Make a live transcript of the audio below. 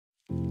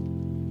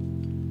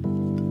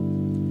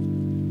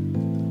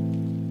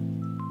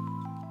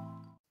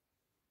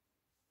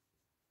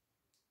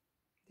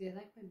you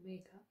like my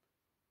makeup?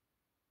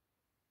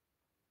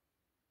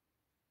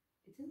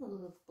 It is a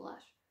lot of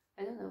blush.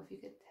 I don't know if you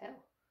can tell,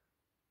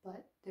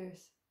 but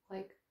there's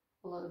like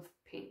a lot of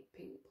pink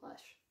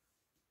blush.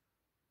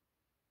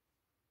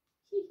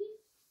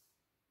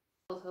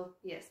 Also,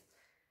 yes,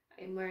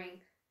 I'm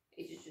wearing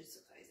a Jujutsu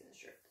Kaisen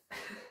shirt.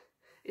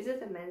 Is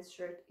it a men's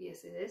shirt?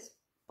 Yes, it is.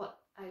 But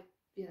I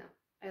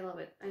love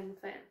it. I'm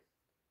a fan.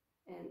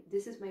 And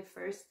this is my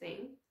first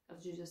thing of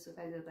Jujutsu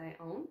Kaisen that I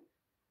own.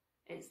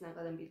 And it's not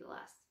gonna be the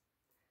last.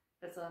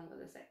 That's all I'm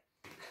gonna say.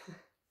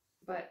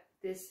 But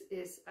this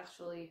is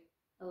actually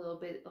a little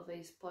bit of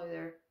a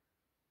spoiler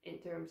in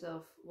terms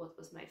of what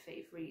was my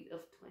favorite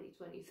of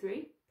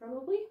 2023,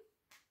 probably.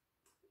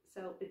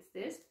 So it's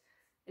this.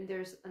 And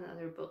there's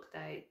another book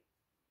that I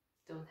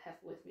don't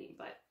have with me,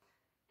 but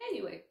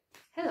anyway.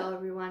 Hello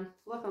everyone,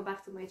 welcome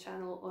back to my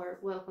channel, or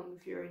welcome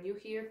if you're new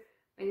here.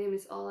 My name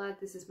is Ola.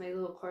 This is my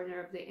little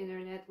corner of the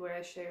internet where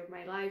I share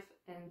my life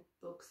and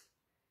books.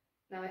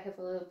 Now I have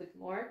a little bit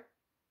more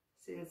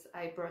since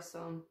I brought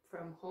some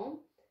from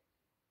home.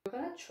 We're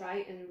gonna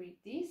try and read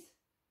these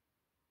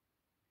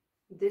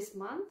this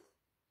month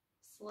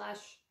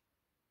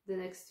 / the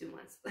next 2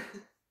 months.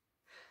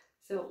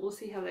 So we'll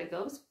see how that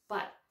goes,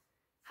 but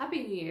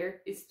Happy New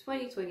Year. It's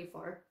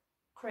 2024.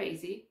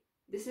 Crazy.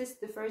 This is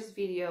the first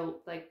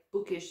video, like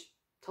bookish,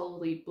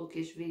 totally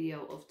bookish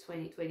video of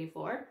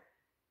 2024.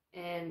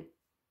 And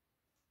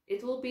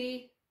it will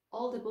be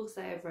all the books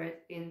that I've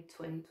read in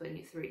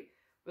 2023.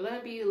 We're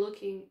gonna be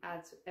looking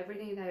at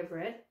everything that I've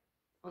read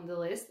on the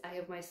list. I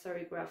have my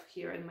storygraph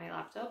here on my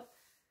laptop.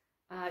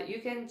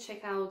 You can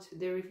check out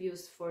the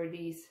reviews for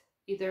these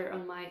either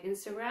on my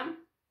Instagram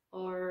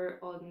or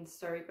on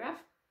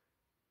storygraph.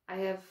 I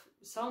have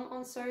some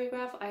on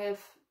storygraph. I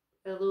have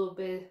a little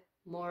bit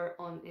more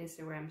on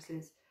Instagram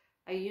since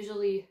I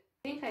usually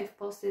think I've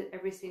posted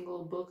every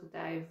single book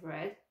that I've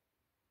read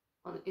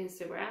on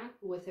Instagram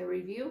with a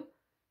review,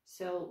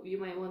 so you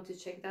might want to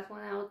check that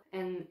one out.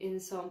 And in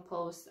some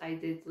posts I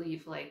did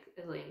leave like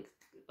a link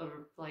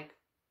or like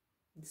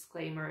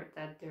disclaimer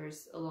that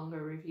there's a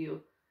longer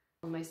review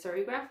on my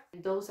storygraph,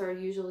 and those are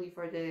usually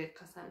for the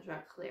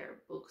Cassandra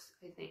Clare books.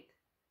 I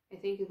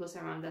think it was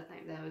around that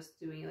time that I was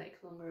doing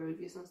like longer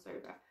reviews on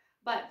storygraph.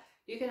 But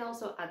you can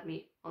also add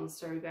me on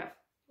storygraph,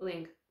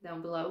 link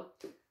down below.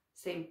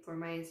 Same for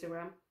my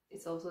Instagram,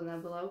 it's also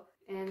down below.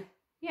 And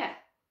yeah,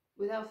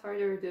 without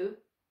further ado,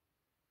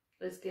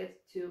 let's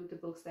get to the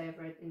books that I've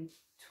read in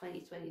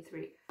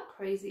 2023. How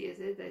crazy is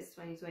it that it's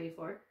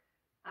 2024?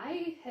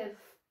 I have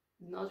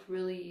not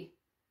really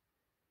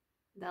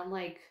done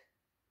like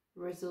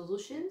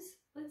resolutions,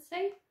 let's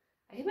say.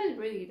 I haven't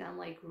really done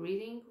like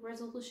reading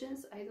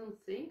resolutions, I don't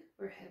think,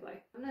 or have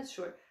I? I'm not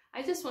sure.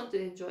 I just want to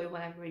enjoy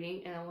what I'm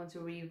reading, and I want to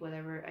read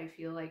whatever I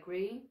feel like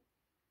reading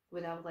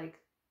without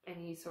like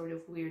any sort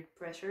of weird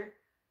pressure,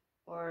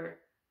 or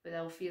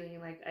without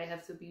feeling like I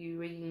have to be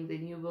reading the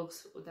new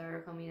books that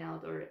are coming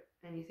out or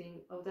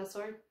anything of that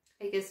sort.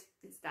 I guess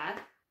it's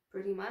that,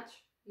 pretty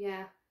much.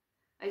 Yeah,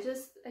 I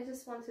just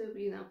want to,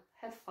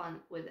 have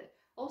fun with it.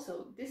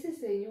 Also, this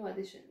is a new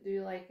edition. Do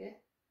you like it?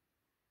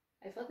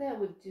 I thought that I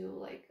would do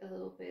like a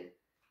little bit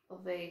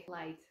of a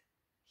light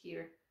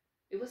here.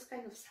 It was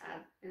kind of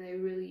sad, and I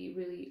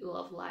really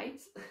love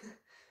lights.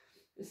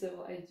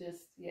 So I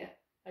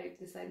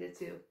decided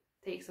to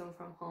take some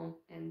from home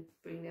and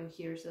bring them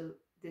here so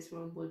this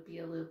room would be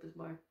a little bit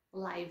more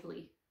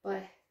lively.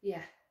 But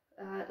yeah,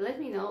 let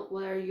me know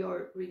what are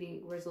your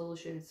reading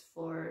resolutions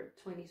for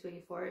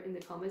 2024 in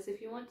the comments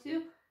if you want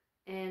to,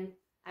 and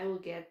I will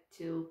get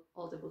to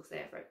all the books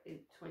that I've read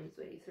in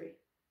 2023.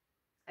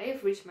 I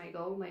have reached my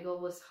goal. My goal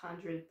was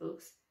 100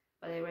 books,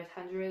 but I read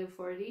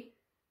 140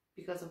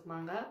 because of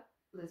manga,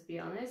 let's be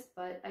honest.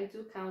 But I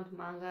do count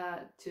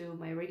manga to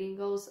my reading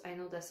goals. I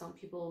know that some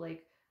people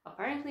like,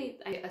 apparently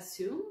I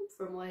assume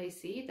from what I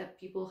see that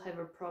people have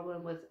a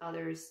problem with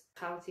others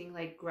counting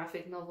like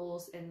graphic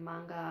novels and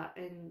manga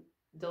and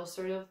those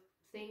sort of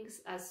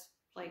things as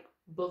like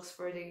books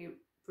for the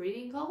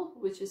reading goal,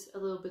 which is a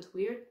little bit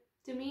weird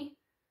to me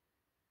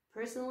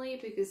personally,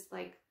 because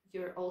like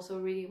you're also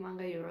reading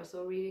manga, you're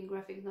also reading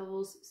graphic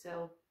novels,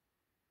 so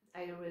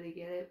I don't really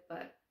get it.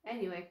 But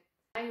anyway,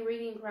 my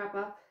reading wrap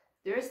up.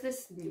 There's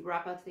this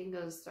wrap up thing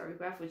on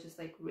storygraph, which is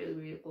like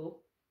really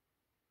cool.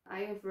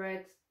 I have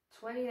read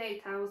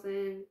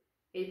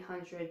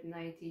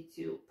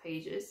 28,892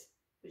 pages,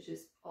 which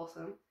is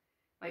awesome.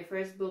 My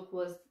first book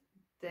was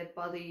The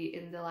Body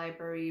in the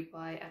Library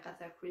by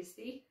Agatha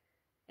Christie,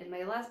 and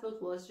my last book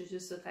was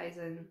Jujutsu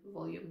Kaisen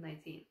Volume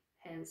 19,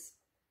 hence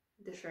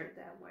the shirt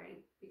that I'm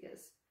wearing,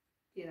 because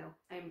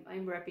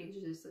I'm repping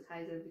Jujutsu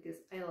Kaisen because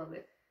I love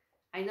it.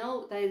 I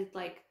know that it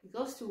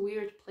goes to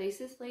weird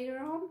places later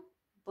on,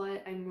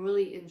 but I'm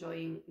really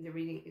enjoying the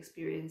reading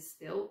experience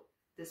still,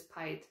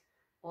 despite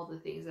all the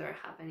things that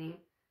are happening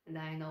and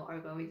that I know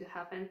are going to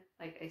happen.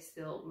 Like, I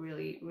still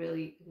really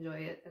enjoy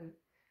it, and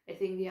I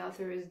think the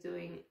author is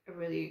doing a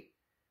really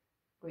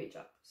great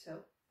job.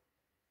 So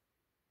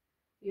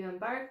you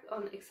embark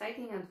on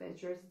exciting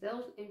adventures,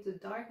 delve into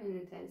dark and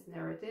intense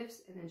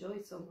narratives, and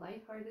enjoy some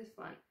lighthearted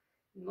fun.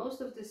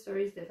 Most of the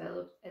stories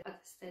developed at a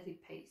steady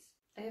pace.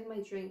 I have my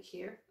drink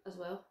here as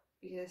well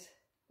because,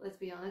 let's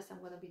be honest,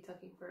 I'm gonna be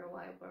talking for a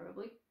while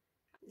probably.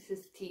 This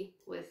is tea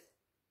with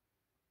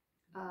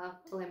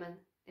lemon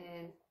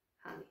and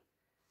honey,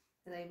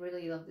 and I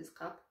really love this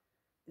cup,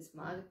 this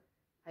mug.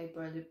 I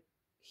brought it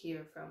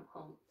here from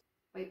home.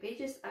 My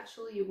pages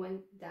actually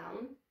went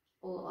down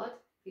a lot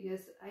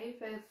because I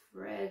have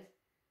read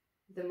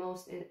the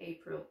most in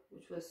April,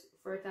 which was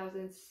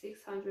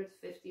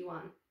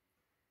 4,651.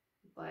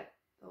 But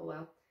oh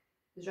well.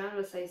 The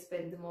genres I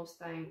spent the most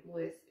time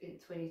with in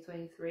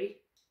 2023: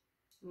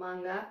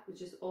 manga,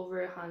 which is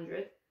over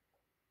 100.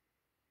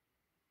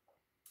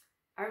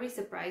 Are we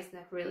surprised?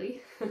 Not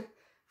really.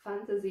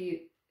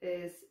 Fantasy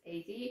is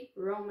 80,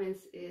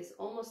 romance is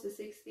almost a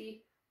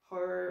 60,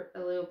 horror a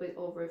little bit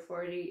over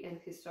 40, and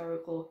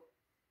historical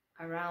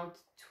around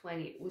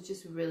 20, which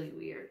is really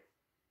weird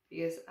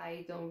because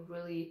I don't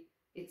really,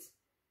 it's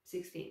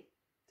 16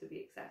 to be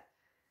exact.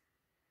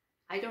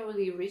 I don't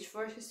really reach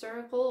for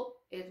historical.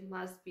 It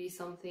must be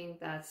something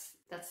that's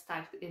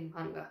tagged in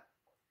manga,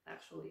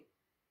 actually.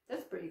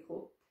 That's pretty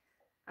cool.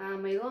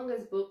 My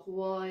longest book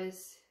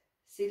was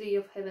City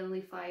of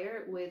Heavenly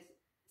Fire with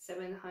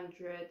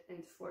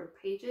 704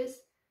 pages,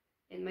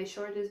 and my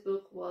shortest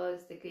book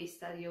was The Case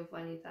Study of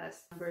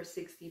Vanitas, number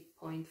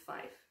 60.5,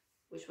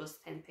 which was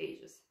 10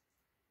 pages.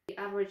 The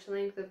average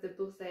length of the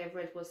books that I've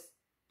read was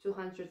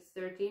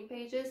 213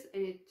 pages,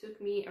 and it took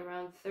me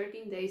around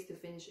 13 days to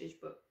finish each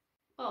book.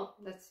 Oh,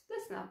 that's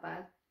not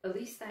bad. The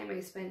least time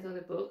I spent on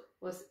a book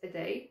was a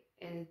day,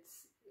 and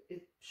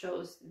it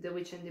shows The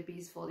Witch and the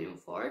Beast Volume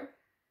 4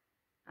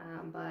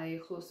 by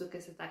Kosuke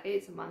Satake.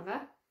 It's a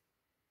manga,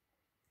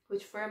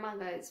 which for a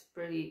manga it's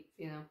pretty,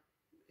 you know,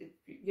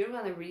 you're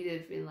gonna read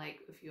it in like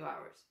a few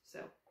hours.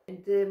 So,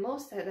 and the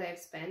most that I've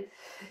spent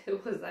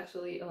it was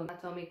actually on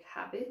Atomic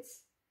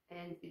Habits,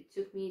 and it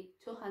took me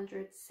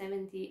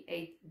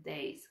 278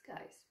 days,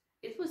 guys.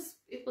 It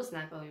was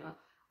not going on.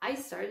 I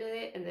started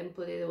it and then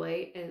put it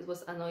away, and it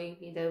was annoying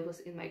me that it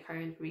was in my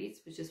current reads,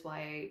 which is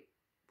why I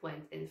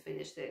went and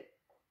finished it.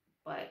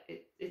 But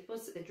it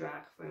was a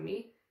drag for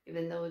me,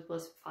 even though it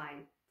was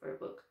fine for a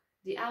book.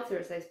 The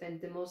authors I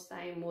spent the most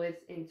time with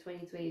in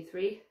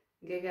 2023,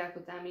 Gege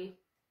Akutami.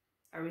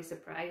 Are we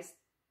surprised?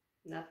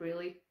 Not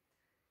really.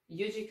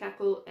 Yuji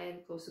Kaku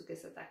and Kosuke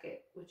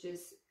Satake, which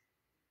is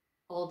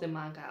all the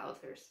manga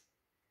authors.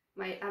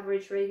 My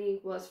average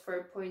rating was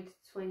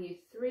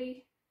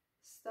 4.23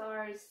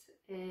 stars,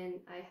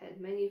 and I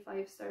had many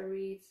 5-star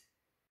reads.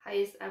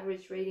 Highest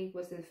average rating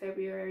was in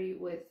February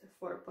with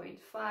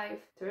 4.5.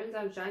 Turns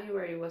out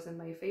January wasn't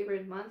my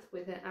favorite month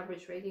with an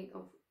average rating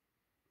of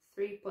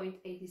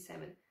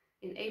 3.87.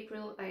 In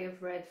April, I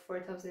have read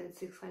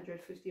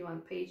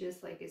 4,651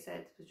 pages, like I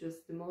said, which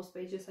was the most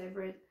pages I've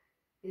read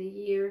in a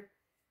year.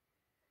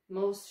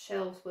 Most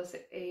shelves was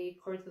A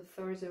Court of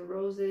Thorns and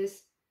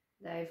Roses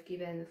that I've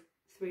given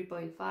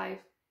 3.5.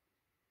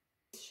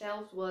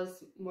 Shelves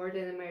was More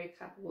Than a Married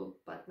Couple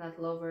But Not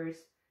Lovers,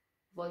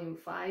 Volume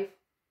 5.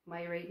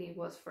 My rating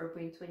was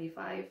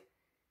 4.25,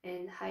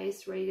 and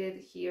highest rated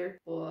here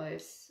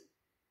was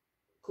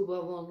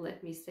Kubo Won't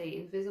Let Me Stay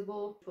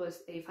Invisible. It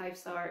was a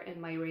 5-star,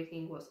 and my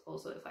rating was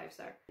also a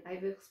 5-star.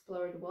 I've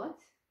explored what?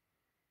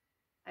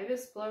 I've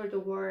explored the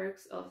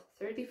works of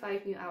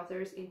 35 new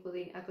authors,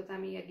 including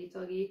Akutami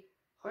Yagitogi,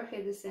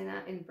 Jorge de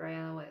Sena, and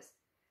Brianna West.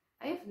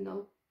 I have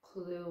no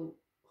clue.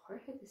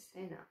 Jorge de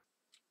Sena.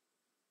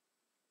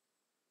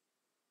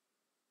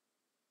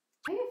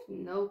 I have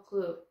no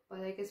clue,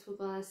 but I guess we're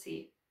gonna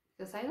see,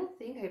 because I don't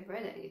think I've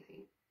read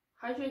anything.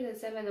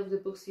 107 of the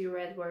books you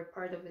read were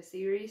part of a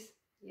series.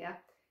 Yeah,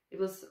 it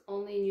was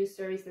only new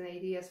stories and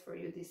ideas for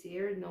you this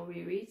year, no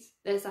rereads.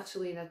 That's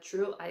actually not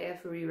true. I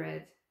have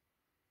reread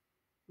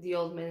The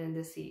Old Man and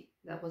the Sea.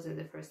 That wasn't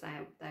the first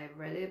time that I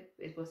read it.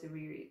 It was a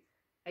reread.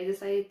 I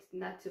decided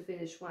not to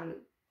finish one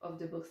of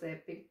the books that I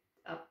picked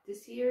up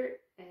this year,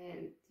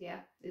 and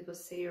yeah, it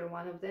was Sayer,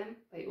 one of them,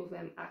 by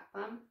Uvem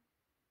Akpam.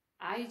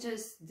 I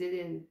just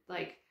didn't,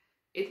 like,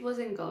 it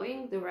wasn't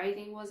going, the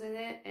writing wasn't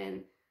it,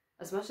 and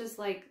as much as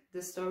like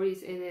the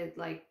stories in it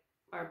like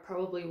are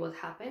probably what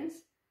happens,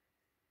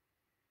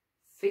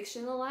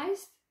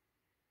 fictionalized,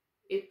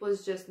 it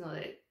was just not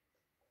it.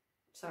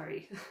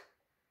 Sorry.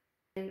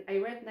 And I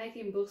read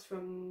 19 books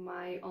from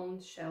my own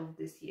shelf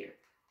this year.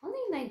 Only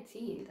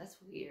 19, that's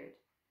weird.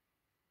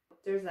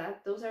 There's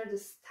that. Those are the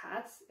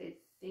stats. I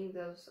think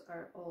those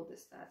are all the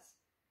stats.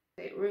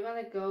 Okay, we're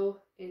gonna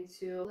go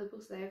into the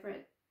books that I've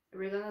read.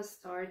 We're gonna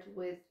start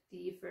with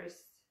the first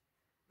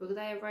book that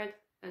I've read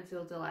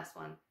until the last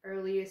one.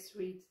 Earliest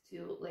read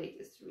to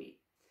latest read.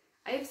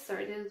 I've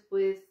started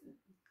with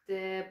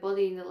The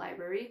Body in the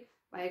Library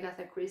by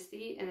Agatha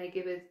Christie, and I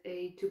give it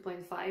a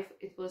 2.5.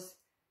 It was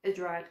a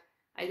drag.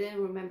 I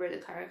didn't remember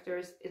the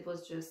characters. It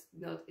was just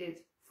not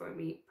it for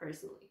me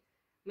personally.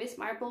 Miss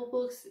Marple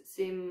books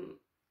seem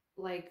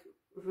like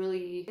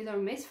really hit or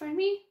miss for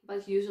me,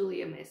 but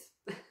usually a miss.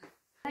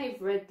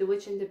 I've read The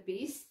Witch and the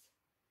Beast,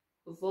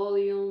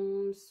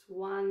 volumes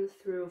 1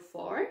 through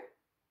 4,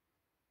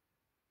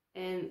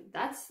 and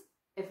that's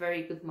A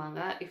very good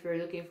manga if you're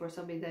looking for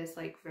something that is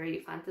like very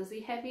fantasy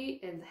heavy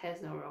and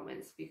has no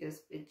romance, because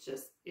it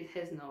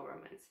has no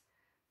romance.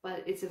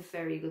 But it's a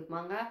very good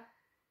manga,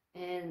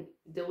 and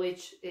the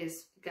witch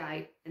is a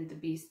guy and the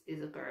beast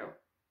is a girl.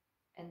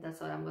 And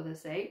that's what I'm gonna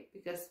say,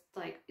 because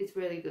like it's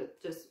really good.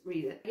 Just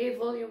read it. I gave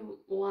volume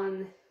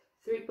 1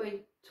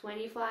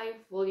 3.25,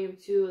 volume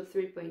 2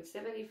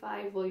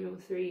 3.75, volume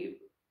 3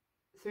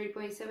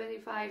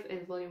 3.75,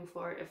 and volume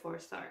 4 a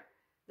 4-star.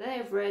 Then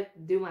I've read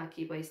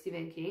Dumaki by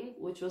Stephen King,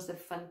 which was a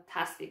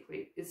fantastic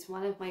read. It's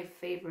one of my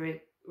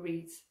favorite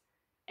reads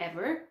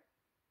ever,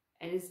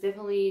 and it's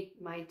definitely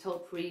my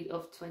top read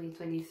of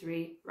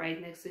 2023,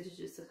 right next to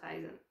Jujutsu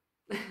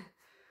Kaisen.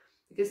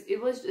 Because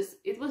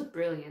it was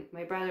brilliant.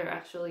 My brother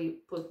actually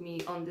put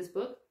me on this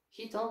book.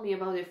 He told me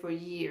about it for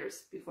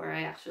years before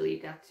I actually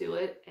got to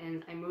it,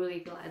 and I'm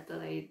really glad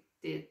that I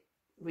did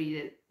read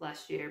it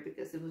last year,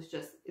 because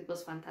it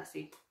was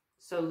fantastic.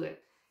 So good.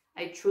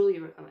 I truly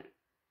recommend.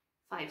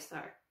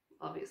 5-star,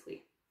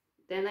 obviously.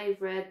 Then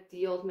I've read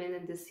The Old Man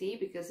and the Sea,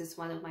 because it's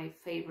one of my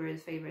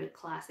favorite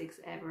classics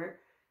ever.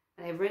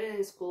 And I've read it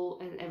in school,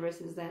 and ever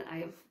since then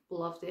I've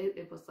loved it.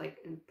 It was like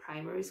in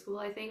primary school,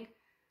 I think.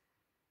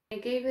 I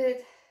gave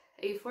it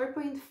a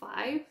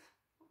 4.5,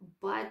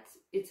 but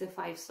it's a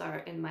 5-star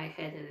in my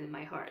head and in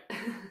my heart.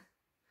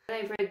 Then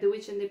I've read The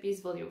Witch and the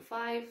Beast Volume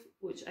 5,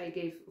 which I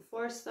gave a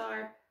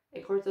 4-star.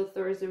 A Court of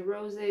Thorns and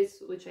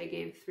Roses, which I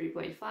gave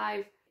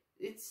 3.5.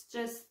 It's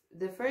just,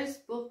 the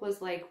first book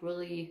was like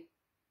really,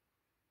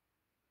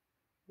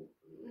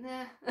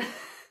 nah.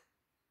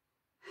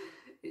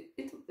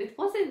 it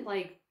wasn't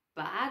like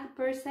bad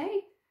per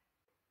se.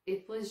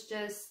 It was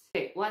just,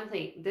 okay, one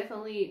thing,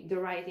 definitely the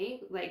writing.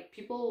 Like,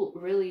 people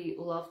really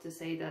love to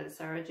say that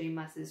Sarah J.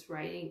 Maas's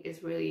writing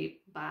is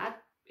really bad.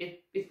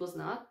 It was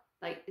not.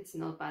 Like, it's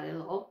not bad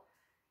at all.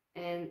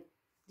 And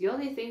the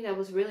only thing that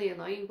was really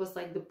annoying was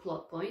like the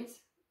plot points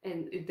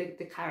and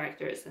the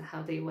characters and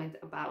how they went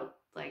about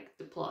like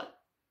the plot,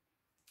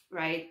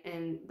 right?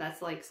 And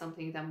that's like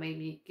something that made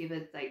me give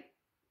it like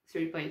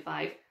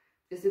 3.5,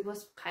 because it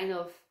was kind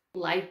of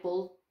light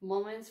bulb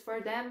moments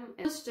for them.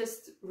 It was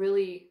just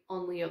really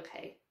only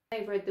okay.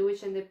 I read The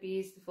Witch and the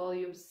Beast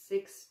volume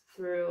 6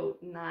 through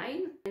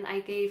 9, and I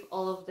gave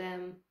all of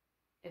them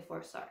a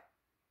 4-star.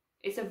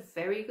 It's a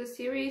very good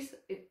series.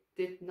 It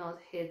did not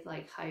hit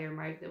like higher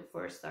mark than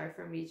 4-star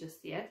for me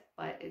just yet,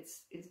 but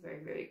it's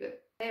very good.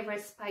 I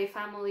read Spy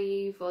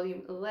Family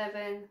volume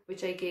 11,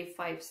 which I gave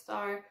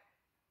 5-star.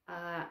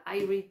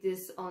 I read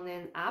this on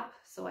an app,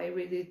 so I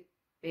read it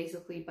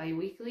basically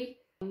bi-weekly,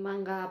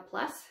 Manga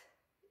Plus,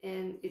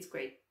 and it's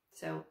great.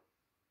 So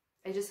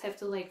I just have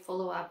to like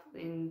follow up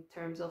in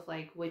terms of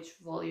like which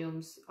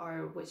volumes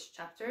are which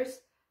chapters,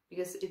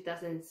 because it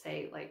doesn't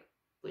say like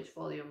which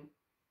volume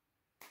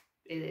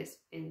it is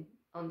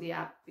on the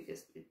app,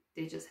 because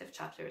they just have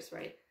chapters,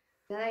 right?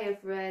 Then I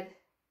have read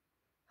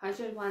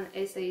 101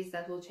 Essays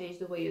That Will Change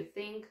the Way You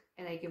Think,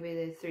 and I give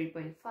it a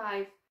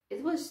 3.5.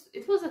 It was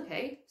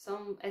okay.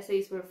 Some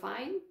essays were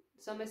fine.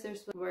 Some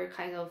essays were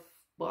kind of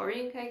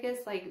boring, I guess.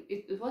 Like,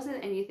 it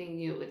wasn't anything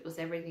new. It was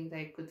everything that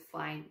I could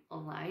find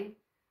online.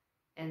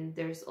 And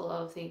there's a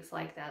lot of things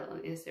like that on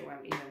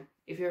Instagram even.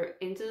 If you're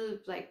into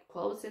like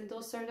quotes and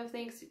those sort of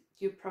things,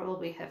 you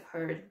probably have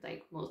heard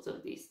like most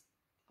of these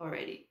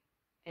already.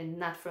 And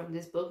not from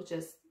this book,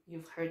 just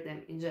you've heard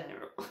them in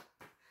general.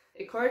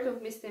 A Court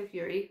of Mist and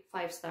Fury,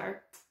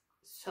 5-star.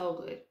 So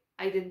good.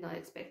 I did not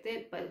expect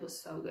it, but it was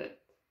so good.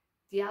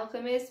 The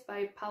Alchemist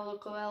by Paulo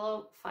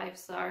Coelho,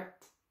 5-star.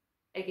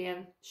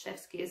 Again,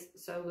 chef's kiss,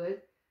 so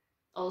good.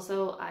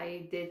 Also,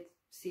 I did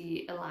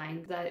see a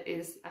line that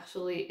is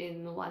actually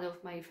in one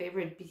of my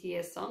favorite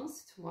BTS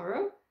songs,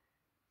 Tomorrow,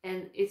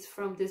 and it's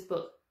from this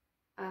book.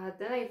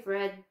 Then I've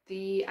read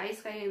The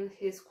Ice Guy and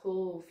His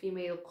Cool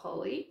Female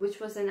Colleague,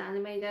 which was an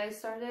anime that I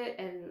started,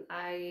 and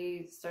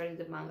I started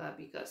the manga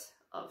because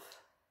of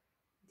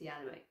the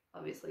anime,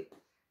 obviously.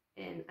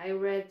 And I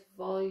read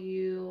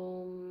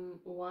volume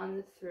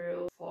 1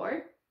 through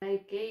 4.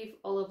 I gave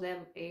all of them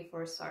a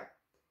 4-star.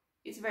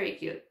 It's very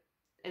cute,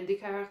 and the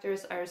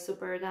characters are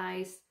super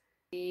nice.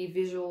 The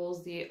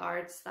visuals, the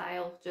art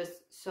style, just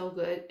so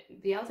good.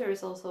 The author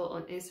is also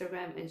on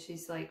Instagram, and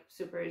she's like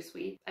super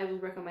sweet. I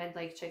would recommend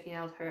like checking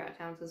out her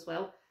account as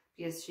well,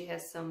 because she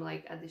has some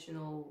like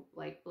additional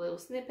like little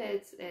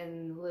snippets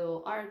and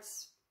little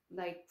arts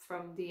like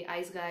from the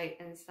Ice Guy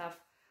and stuff.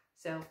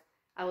 So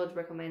I would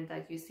recommend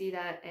that you see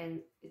that,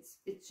 and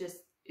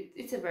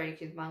it's a very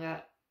cute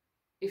manga.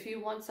 If you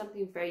want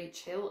something very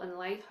chill and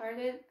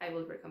lighthearted, I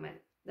would recommend.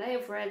 Then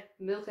I've read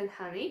Milk and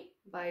Honey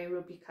by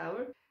Ruby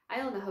Kaur. I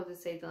don't know how to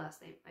say the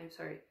last name, I'm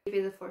sorry. I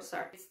gave it a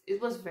 4-star.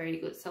 It was very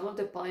good. Some of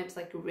the poems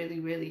like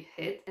really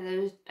hit,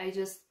 and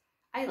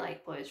I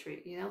like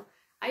poetry, you know?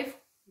 I've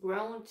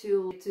grown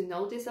to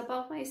know this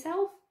about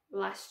myself.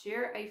 Last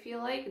year, I feel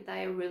like that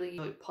I really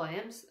enjoy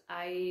poems.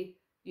 I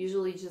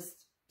usually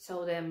just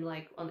saw them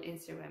like on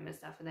Instagram and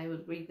stuff, and I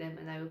would read them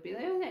and I would be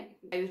like, okay.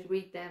 I would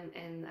read them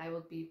and I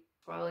would be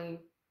scrolling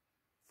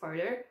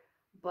further.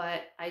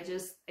 but I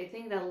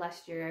think that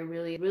last year I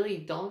really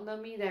dawned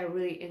on me that I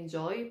really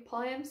enjoy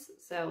poems.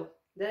 So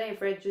then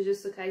I've read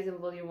Jujutsu Kaisen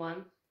Volume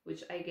 1,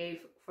 which I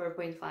gave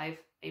 4.5. I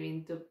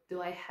mean,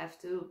 do I have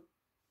to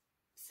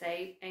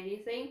say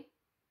anything?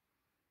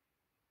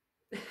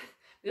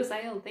 Because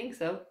I don't think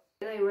so.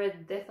 Then I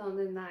read Death on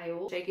the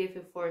Nile, which I gave a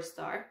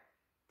 4-star.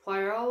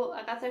 Poirot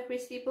Agatha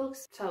Christie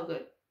books, so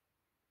good.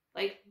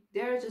 Like,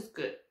 they're just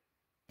good.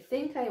 I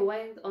think I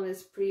went on a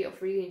spree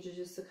of reading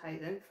Jujutsu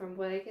Kaisen from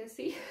what I can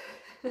see.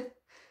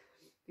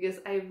 Because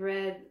I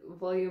read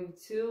volume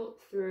 2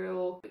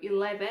 through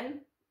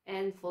 11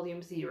 and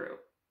volume 0.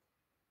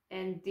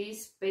 And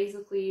these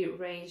basically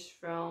range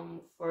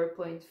from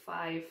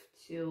 4.5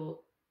 to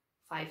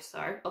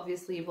 5-star.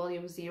 Obviously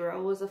volume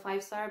 0 was a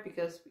 5-star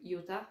because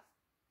Yuta,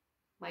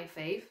 my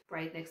fave,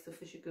 right next to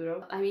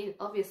Fushiguro. I mean,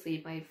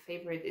 obviously my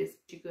favorite is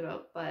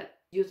Fushiguro, but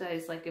Yuta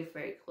is like a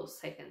very close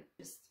second.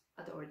 Just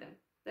adore them.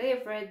 Then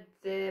I've read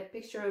The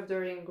Picture of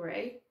Dorian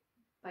Gray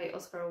by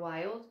Oscar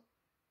Wilde.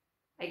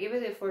 I give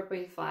it a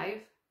 4.5,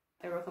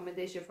 a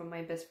recommendation from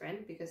my best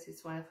friend because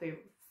it's one of her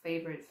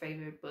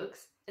favorite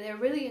books. And I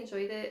really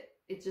enjoyed it.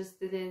 It just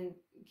didn't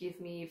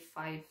give me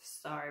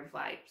 5-star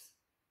vibes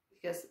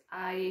because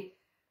I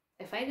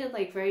find it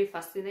like very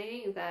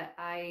fascinating that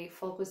I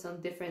focus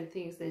on different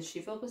things than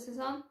she focuses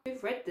on. If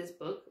you've read this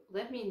book,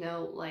 let me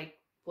know like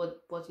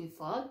what you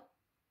thought,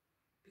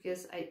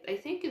 because I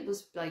think it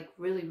was like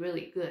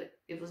really good.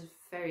 It was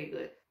very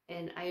good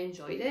and I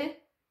enjoyed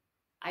it.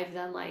 I've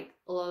done like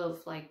a lot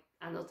of like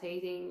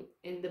annotating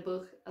in the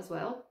book as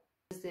well.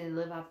 It just didn't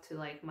live up to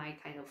like my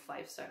kind of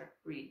 5-star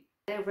read.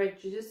 Then I read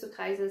Jujutsu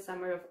Kaisen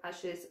Summer of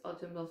Ashes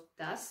Autumn of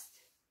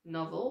Dust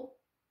novel,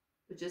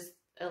 which is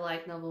a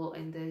light novel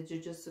in the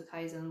Jujutsu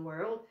Kaisen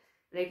world,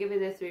 and I give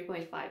it a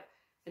 3.5.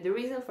 And the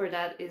reason for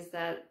that is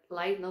that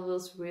light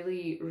novels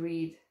really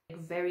read like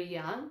very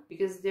young,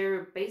 because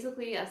they're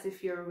basically as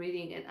if you're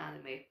reading an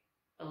anime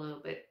a little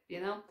bit, you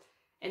know?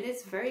 And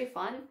it's very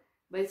fun,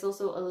 but it's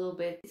also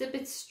it's a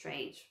bit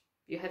strange.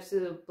 You have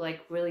to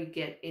like really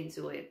get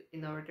into it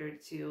in order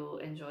to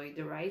enjoy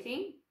the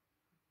writing,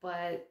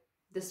 but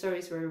the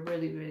stories were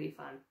really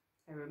fun.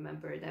 I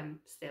remember them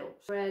still.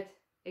 Read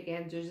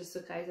again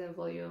Jujutsu Kaisen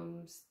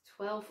volumes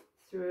 12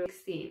 through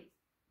 16.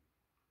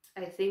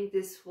 I think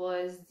this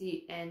was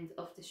the end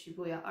of the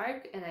Shibuya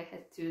arc and I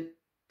had to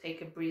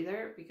take a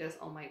breather because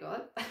oh my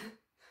god.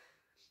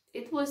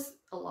 It was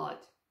a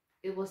lot.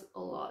 It was a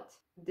lot.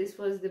 This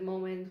was the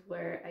moment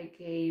where I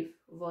gave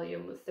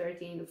volume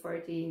 13,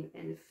 14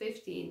 and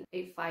 15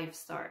 a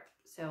 5-star.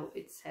 So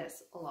it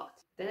says a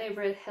lot. Then I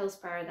read Hell's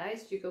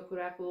Paradise,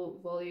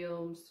 Jikokuraku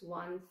volumes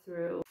 1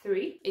 through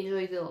 3.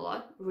 Enjoyed it a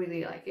lot,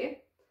 really like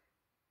it.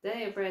 Then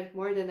I read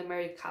More Than a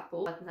Married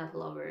Couple, But Not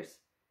Lovers,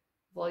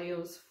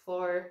 volumes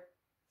 4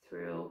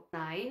 through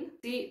 9.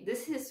 See,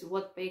 this is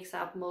what makes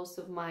up most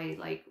of my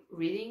like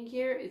reading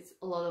here. It's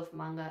a lot of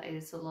manga and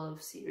it's a lot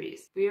of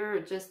series.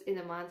 We're just in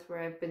a month where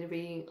I've been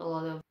reading a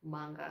lot of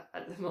manga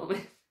at the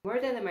moment. More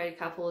Than a Married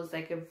Couple is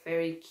like a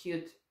very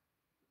cute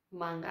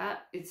manga.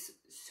 It's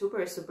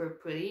super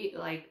pretty.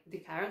 Like the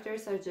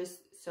characters are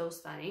just so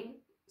stunning,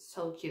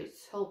 so cute,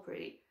 so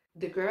pretty.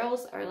 The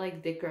girls are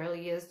like the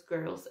girliest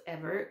girls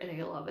ever and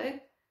I love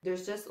it.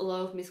 There's just a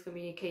lot of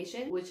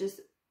miscommunication, which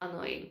is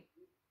annoying.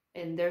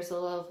 And there's a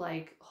lot of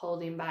like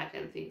holding back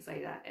and things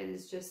like that. And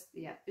it's just,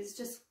 yeah, it's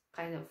just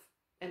kind of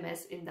a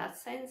mess in that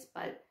sense,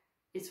 but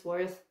it's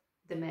worth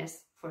the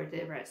mess for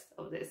the rest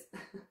of this.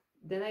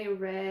 Then I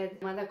read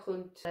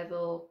Amada-kun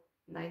Level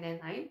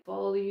 999,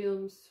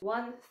 volumes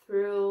 1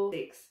 through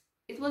 6.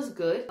 It was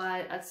good,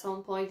 but at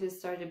some point it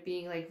started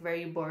being like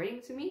very boring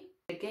to me.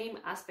 The game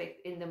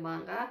aspect in the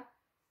manga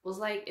was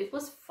like, it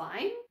was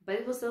fine, but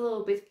it was a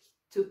little bit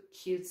too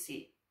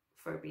cutesy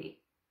for me,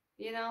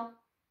 you know?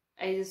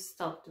 I just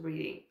stopped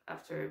reading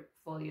after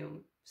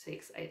volume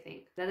 6, I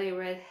think. Then I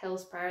read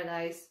Hell's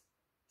Paradise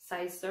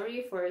side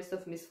story, Forest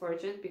of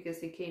Misfortune, because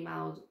it came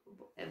out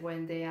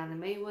when the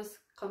anime was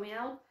coming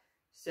out.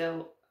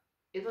 So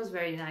it was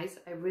very nice.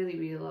 I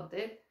really loved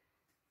it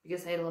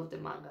because I love the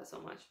manga so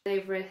much.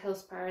 I've read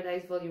Hell's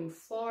Paradise volume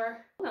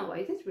 4. No,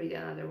 I did read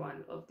another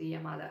one of the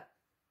Yamada.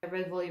 I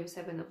read volume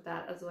 7 of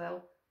that as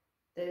well.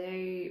 Then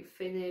I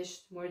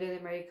finished More Than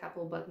a Married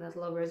Couple But Not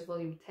Lovers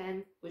volume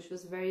 10, which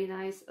was very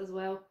nice as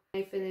well.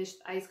 I finished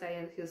Ice Guy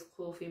and His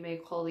Cool Female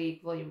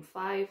Colleague volume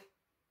 5.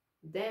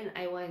 Then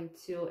I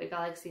went to A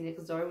Galaxy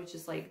Next Door, which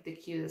is like the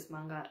cutest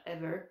manga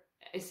ever.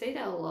 I say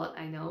that a lot,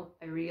 I know,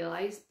 I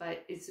realize,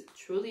 but it's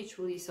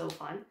truly so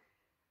fun.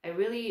 I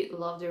really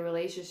love the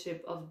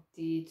relationship of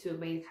the two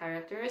main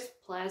characters,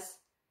 plus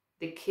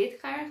the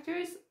kid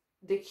characters,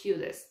 the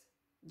cutest.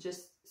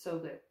 Just so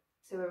good.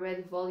 So I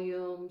read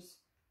volumes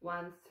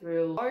 1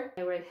 through 4.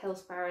 I read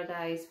Hell's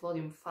Paradise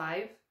volume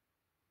 5,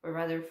 or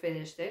rather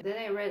finished it. Then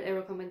I read a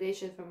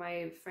recommendation from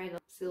my friend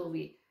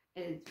Sylvie,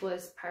 and it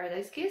was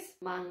Paradise Kiss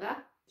manga.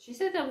 She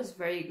said that was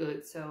very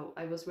good, so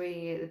I was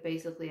reading it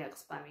basically like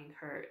spamming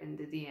her in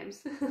the DMs.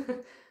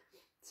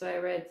 So I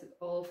read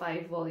all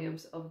 5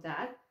 volumes of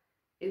that.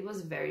 It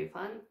was very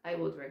fun. I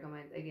would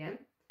recommend again.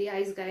 The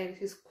Ice Guy and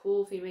His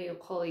Cool Female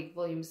Colleague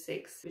Volume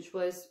 6, which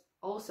was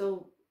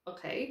also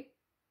okay.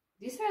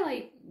 These are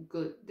like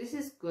good. This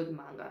is good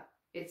manga.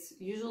 It's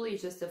usually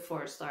just a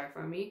 4-star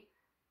for me,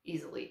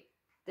 easily.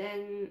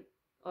 Then,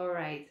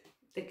 alright,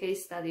 the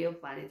case study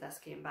of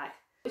Vanitas came back,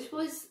 which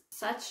was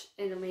such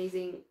an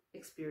amazing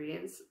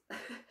experience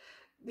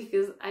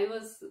because I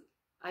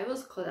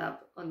was caught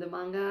up on the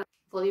manga.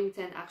 Volume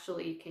 10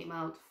 actually came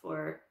out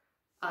for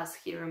us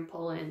here in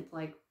Poland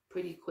like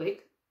pretty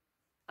quick,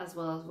 as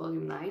well as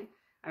Volume 9.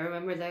 I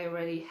remember that I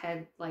already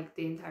had like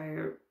the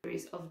entire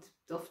series of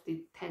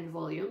the 10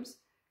 volumes,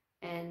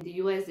 and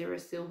the US, they were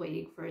still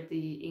waiting for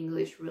the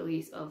English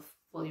release of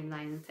Volume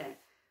 9 and 10.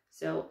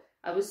 So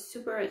I was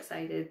super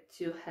excited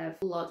to have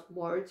a lot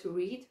more to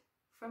read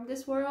from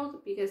this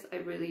world because I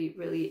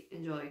really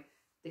enjoy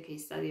the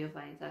case study of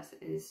Vanitas.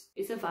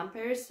 It's a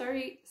vampire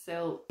story,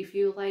 so if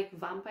you like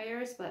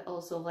vampires but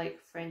also like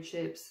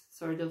friendships,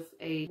 sort of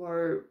a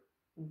more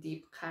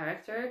deep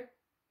character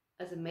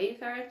as a main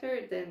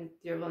character, then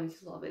you're going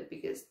to love it,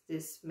 because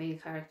this main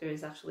character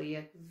is actually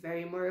a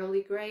very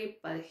morally gray,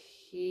 but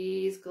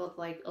he's got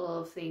like a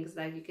lot of things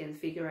that you can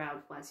figure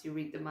out once you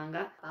read the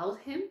manga about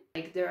him.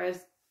 Like there are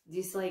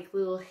these like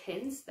little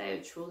hints that I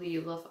truly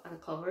love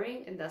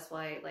uncovering, and that's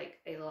why like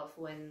I love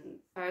when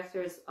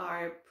characters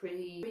are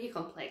pretty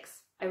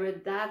complex. I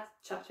read that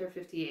chapter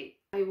 58.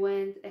 I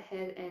went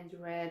ahead and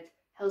read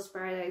Hell's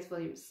Paradise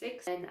Volume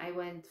 6, and I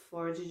went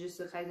for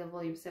Jujutsu Kaisen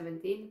Volume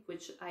 17,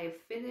 which I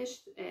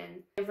finished,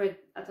 and I've read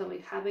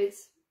Atomic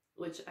Habits,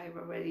 which I've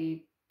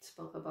already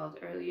spoke about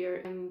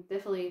earlier. I'm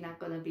definitely not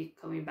gonna be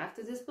coming back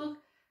to this book.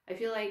 I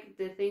feel like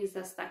the things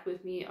that stuck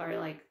with me are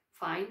like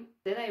fine.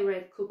 Then I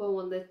read Kubo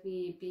Won't Let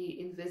Me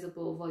Be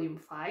Invisible Volume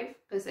 5,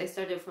 because I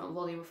started from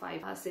Volume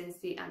 5 since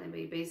the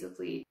anime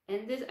basically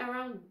ended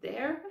around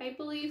there, I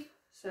believe.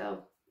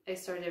 So I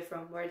started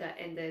from where that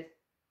ended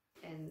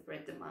and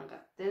read the manga.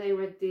 Then I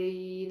read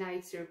The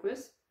Night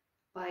Circus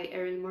by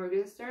Erin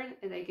Morgenstern,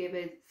 and I gave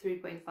it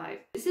 3.5.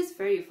 This is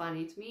very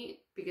funny to me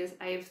because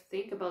I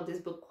think about this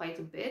book quite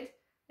a bit,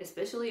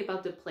 especially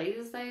about the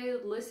playlist I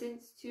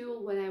listened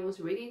to when I was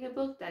reading the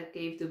book that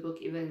gave the book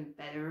even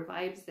better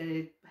vibes than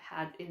it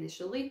had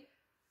initially.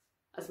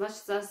 As much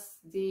as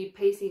the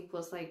pacing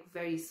was like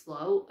very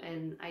slow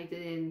and I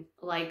didn't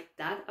like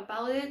that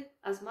about it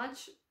as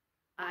much,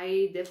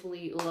 I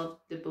definitely loved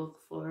the book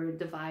for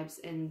the vibes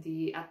and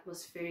the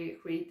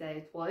atmospheric read that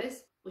it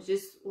was, which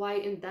is why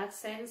in that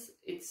sense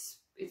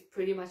it's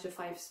pretty much a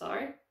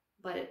 5-star,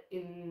 but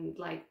in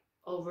like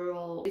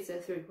overall it's a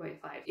 3.5.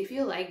 If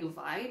you like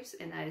vibes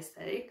and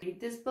aesthetic, read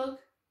this book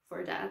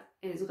for that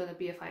and it's gonna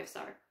be a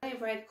 5-star.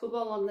 I've read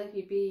Kubo Won't Let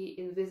Me Be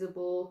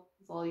Invisible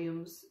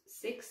Volumes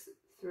 6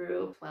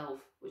 through 12,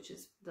 which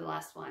is the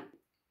last one.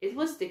 It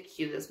was the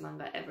cutest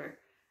manga ever.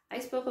 I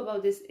spoke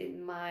about this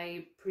in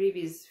my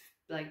previous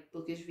like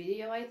bookish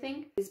video, I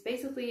think. It's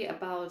basically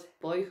about a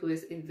boy who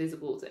is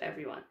invisible to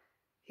everyone.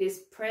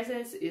 His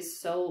presence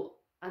is so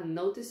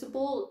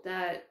unnoticeable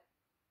that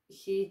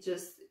he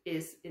just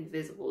is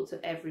invisible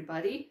to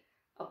everybody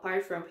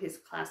apart from his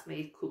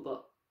classmate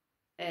Kubo.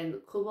 And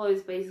Kubo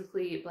is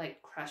basically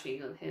like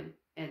crushing on him,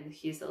 and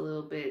he's a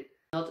little bit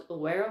not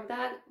aware of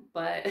that,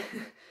 but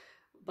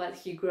but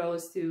he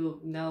grows to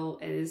know,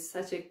 and it's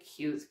such a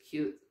cute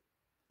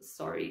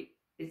story.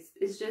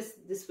 It's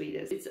just the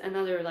sweetest. It's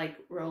another like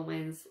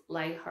romance,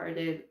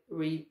 lighthearted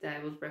read that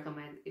I would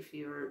recommend if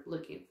you're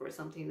looking for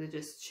something to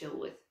just chill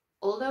with.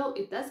 Although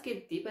it does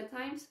get deep at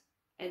times,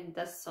 and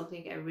that's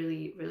something I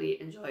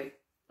really enjoy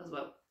as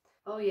well.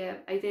 Oh yeah,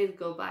 I did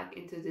go back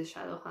into the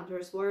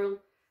Shadowhunters world.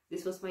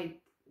 This was my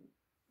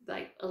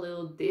like a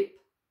little dip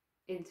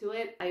into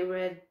it. I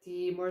read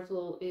the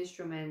Mortal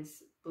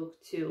Instruments book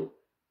 2,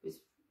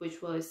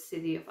 which was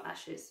City of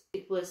Ashes.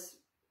 It was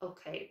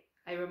okay.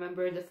 I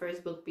remember the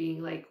first book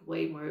being like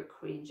way more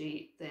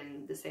cringy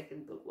than the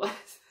second book was.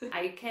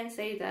 I can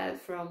say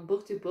that from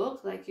book to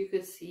book, like you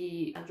could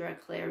see Andrea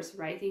Claire's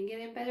writing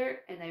getting better,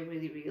 and I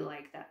really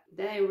like that.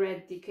 Then I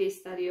read the case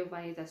study of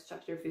Vanitas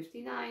chapter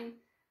 59.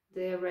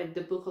 Then I read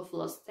the Book of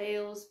Lost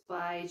Tales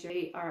by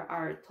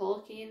J.R.R.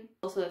 Tolkien,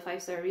 also a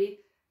 5-star read.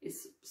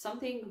 It's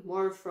something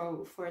more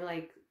for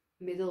like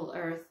Middle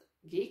Earth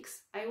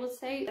geeks, I would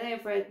say. Then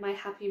I've read My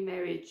Happy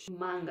Marriage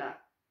manga,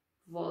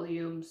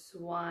 volumes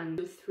 1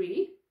 to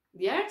 3.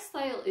 The art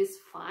style is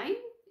fine.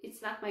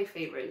 It's not my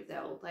favorite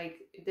though. Like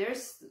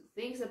there's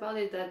things about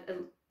it that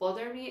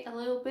bother me a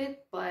little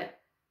bit, but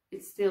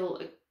it's still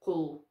a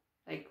cool,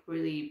 like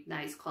really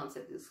nice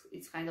concept.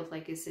 It's kind of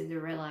like a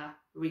Cinderella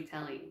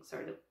retelling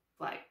sort of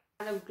vibe.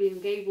 One of Green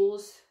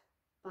Gables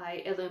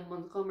by Ellen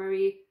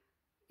Montgomery.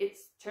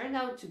 It's turned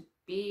out to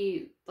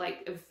be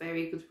like a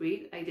very good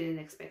read. I didn't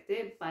expect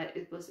it, but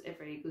it was a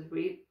very good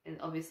read, and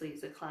obviously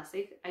it's a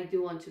classic. I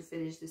do want to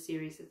finish the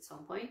series at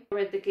some point. I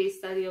read the case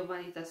study of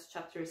Vanitas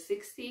chapter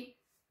 60.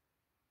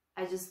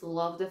 I just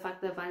love the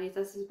fact that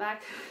Vanitas is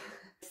back.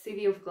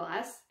 City of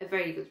Glass, a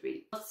very good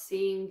read.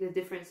 Seeing the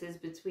differences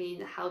between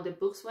how the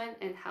books went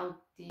and how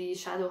the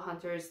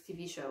Shadowhunters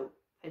TV show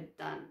had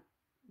done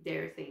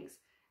their things.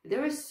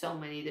 There were so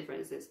many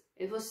differences.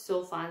 It was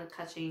so fun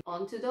catching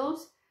onto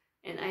those,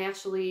 and I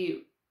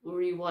actually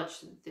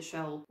rewatched the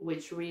show,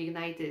 which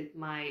reignited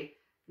my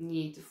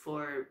need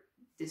for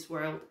this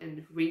world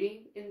and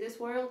reading in this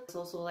world. It's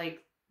also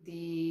like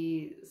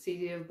the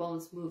City of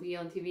Bones movie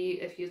on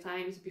TV a few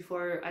times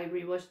before I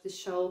rewatched the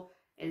show,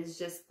 and it's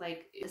just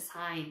like a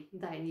sign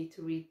that I need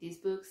to read these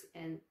books,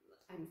 and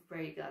I'm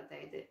very glad that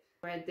I did.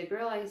 Read The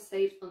Girl I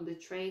Saved on the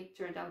Train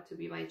turned out to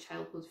be my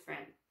childhood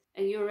friend.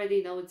 And you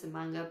already know it's a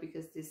manga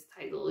because this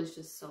title is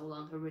just so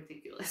long and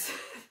ridiculous.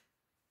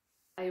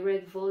 I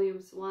read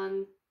volumes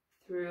 1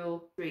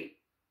 through 3.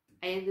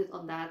 I ended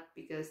on that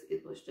because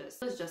it was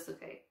just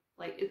okay.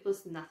 Like, it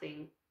was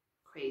nothing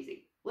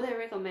crazy. Would I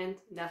recommend?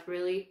 Not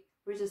really.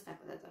 We're just not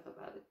gonna talk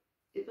about it.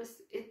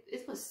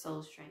 It was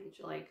so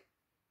strange, like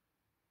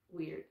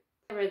weird.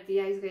 I read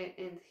The Ice Guy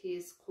and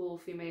His Cool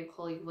Female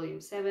Colleague Volume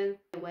 7.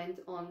 I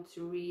went on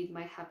to read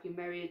My Happy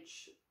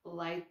Marriage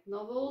light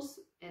novels,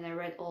 and I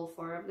read all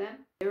 4 of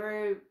them. They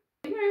were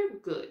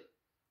good,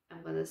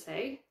 I'm gonna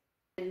say.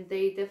 And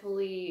they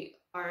definitely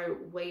are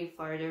way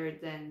farther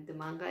than the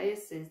manga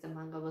is, since the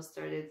manga was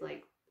started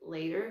like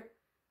later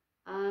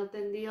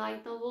than the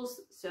light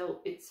novels,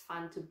 so it's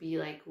fun to be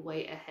like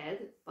way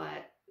ahead.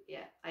 But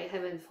yeah, I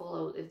haven't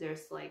followed if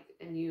there's like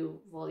a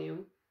new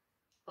volume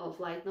of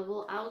light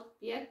novel out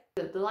yet.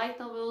 The light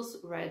novels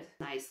read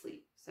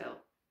nicely, so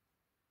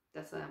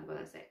that's what I'm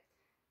gonna say.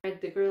 I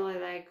read The Girl I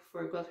Like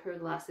Forgot Her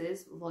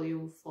Glasses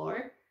Volume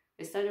 4.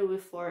 I started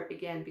with 4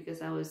 again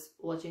because I was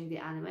watching the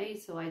anime,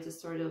 so I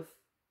just sort of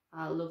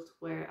looked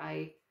where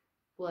I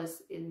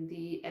was in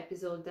the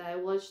episode that I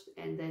watched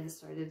and then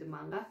started the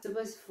manga. So it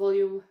was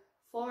volume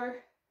 4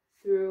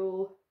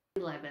 through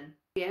 11.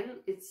 Again,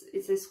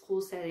 it's a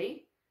school setting,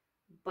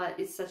 but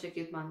it's such a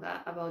cute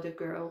manga about a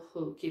girl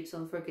who keeps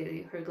on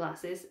forgetting her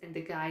glasses, and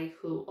the guy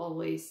who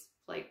always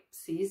like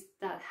sees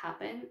that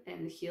happen,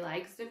 and he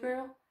likes the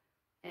girl,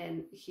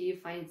 and he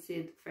finds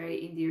it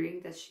very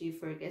endearing that she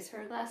forgets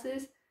her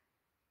glasses,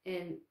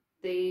 and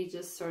they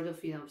just sort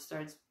of, you know,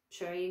 start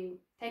sharing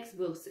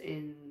textbooks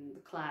in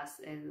class,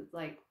 and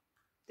like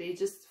they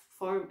just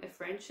form a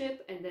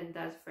friendship, and then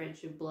that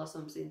friendship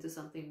blossoms into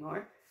something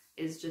more.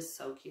 It's just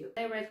so cute.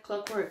 I read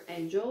Clockwork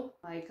Angel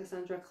by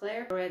Cassandra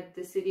Clare. I read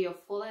The City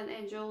of Fallen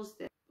Angels,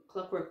 The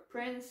Clockwork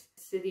Prince,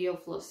 City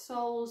of Lost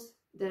Souls.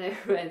 Then I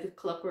read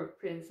Clockwork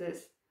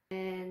Princess,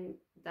 and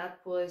that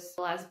was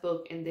the last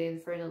book in the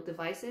Infernal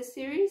Devices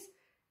series,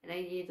 and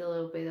I needed a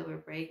little bit of a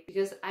break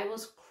because I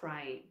was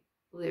crying,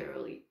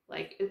 literally.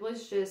 Like, it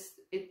was just,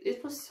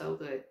 it was so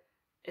good.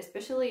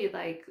 Especially,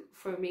 like,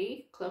 for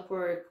me,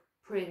 Clockwork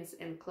Prince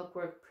and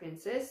Clockwork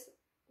Princess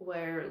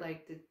were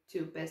like the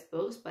 2 best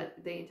books, but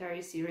the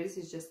entire series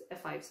is just a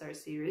 5-star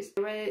series.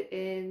 I read it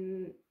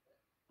in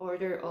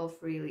order of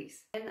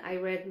release. Then I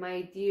read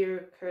My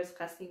Dear Curse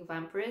Casting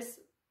Vampires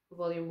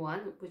Volume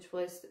 1, which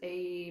was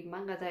a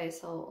manga that I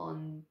saw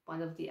on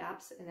one of the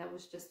apps, and I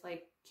was just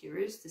like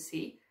curious to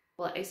see.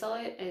 Well, I saw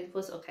it and it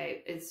was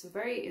okay. It's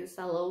very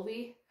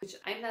insta-lovey, which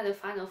I'm not a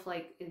fan of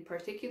like in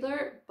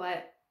particular,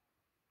 but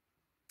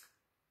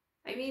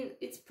I mean,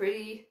 it's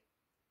pretty.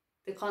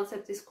 The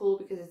concept is cool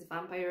because it's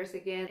vampires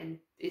again, and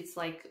it's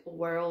like a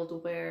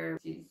world where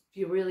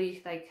you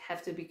really like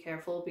have to be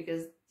careful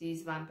because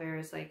these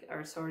vampires like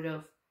are sort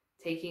of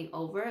taking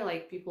over.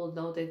 Like, people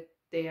know that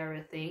they are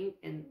a thing,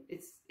 and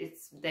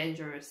it's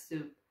dangerous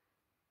to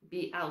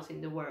be out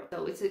in the world.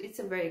 So it's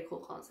a very cool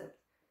concept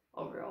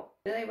overall.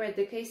 Then I read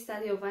The Case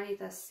Study of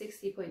Vanitas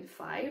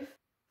 60.5.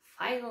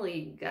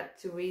 Finally got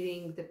to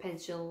reading The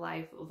Pension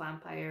Life of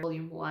Vampire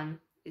Volume 1.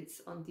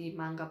 It's on the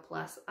Manga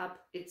Plus app.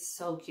 It's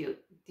so cute.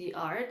 The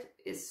art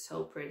is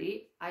so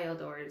pretty. I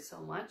adore it so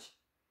much.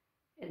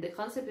 And the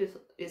concept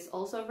is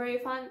also very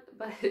fun,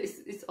 but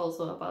it's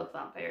also about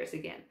vampires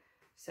again.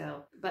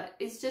 So, but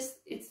it's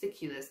the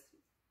cutest.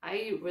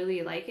 I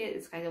really like it.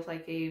 It's kind of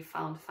like a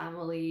found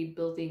family,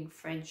 building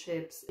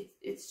friendships.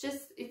 It's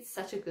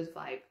such a good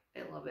vibe.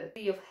 I love it.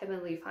 City of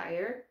Heavenly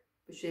Fire,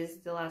 which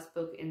is the last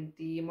book in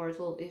the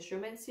Immortal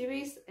Instrument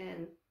series,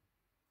 and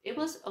it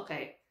was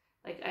okay.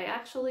 Like, I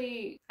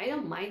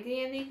don't mind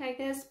the ending, I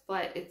guess,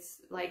 but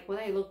it's like, when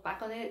I look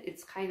back on it,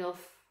 it's kind of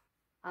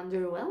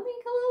underwhelming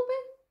a little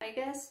bit, I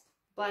guess.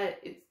 But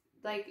it's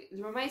like,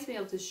 it reminds me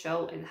of the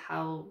show and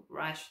how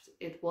rushed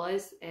it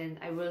was, and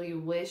I really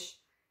wish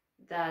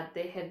that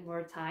they had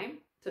more time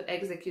to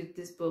execute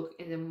this book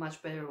in a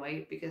much better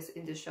way, because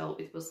in the show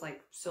it was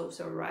like so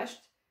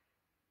rushed.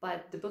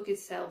 But the book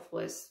itself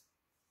was,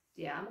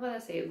 yeah, I'm gonna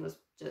say it was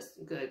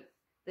just good.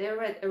 Then I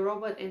read A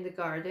Robot in the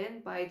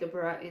Garden by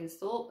Deborah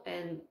Install,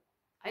 and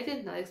I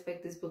did not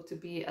expect this book to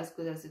be as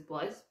good as it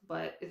was,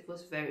 but it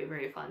was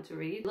very fun to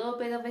read. A little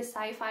bit of a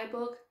sci-fi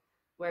book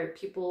where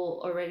people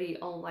already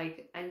own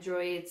like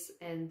androids,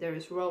 and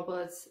there's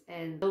robots,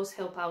 and those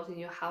help out in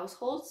your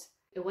households.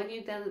 And when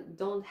you then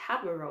don't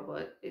have a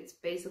robot, it's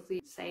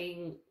basically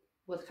saying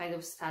what kind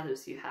of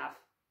status you have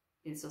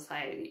in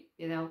society,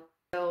 you know?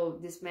 So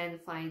this man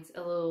finds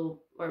a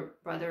little, or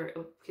rather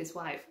his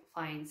wife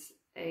finds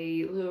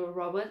a little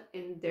robot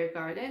in their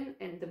garden,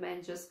 and the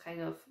man just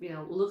kind of, you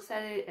know, looks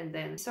at it and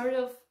then sort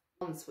of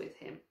bonds with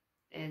him,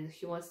 and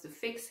he wants to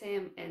fix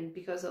him, and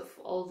because of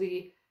all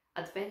the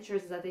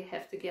adventures that they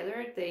have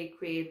together, they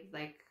create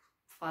like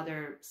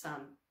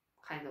father-son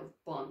kind of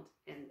bond,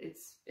 and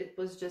it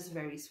was just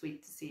very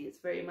sweet to see. It's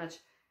very much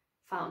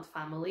found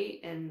family,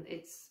 and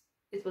it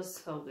was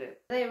so good.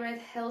 I read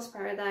Hell's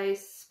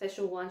Paradise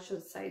special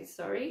one-shot side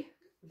story,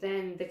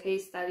 then the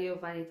case study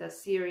of Vanitas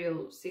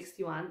serial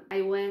 61.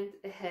 I went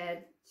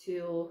ahead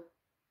to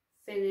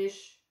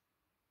finish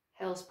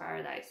Hell's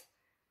Paradise,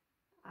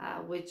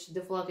 which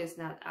the vlog is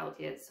not out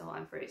yet, so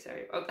I'm very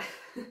sorry about that.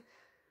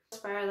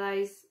 Hell's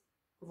Paradise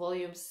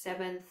volume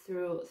 7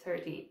 through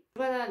 13.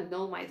 I'm gonna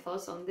know my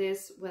thoughts on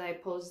this when I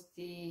post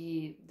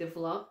the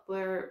vlog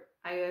where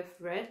I have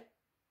read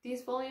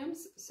these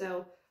volumes,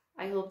 so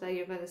I hope that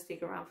you're gonna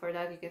stick around for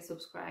that. You can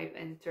subscribe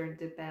and turn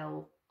the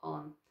bell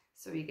on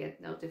so you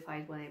get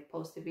notified when I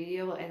post a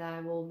video, and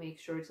I will make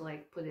sure to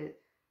like put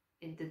it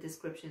in the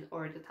description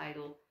or the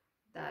title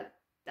that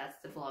that's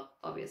the vlog,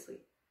 obviously.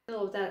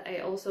 So that I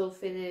also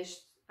finished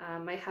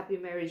My Happy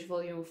Marriage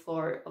volume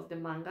 4 of the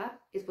manga.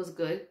 It was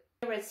good.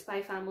 I read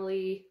Spy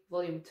Family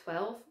volume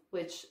 12,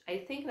 which I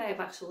think that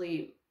I've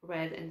actually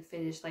read and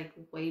finished like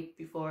way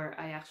before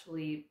I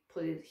actually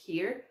put it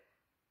here,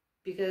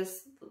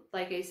 because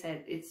like I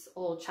said, it's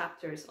all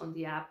chapters on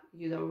the app.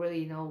 You don't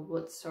really know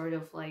what sort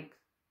of like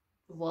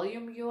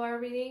volume you are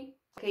reading.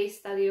 Case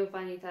study of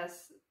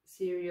Vanitas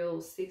serial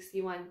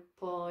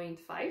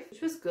 61.5,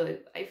 which was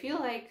good. I feel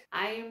like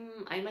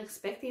I'm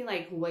expecting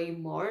like way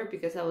more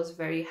because I was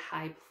very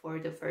hyped for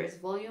the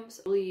first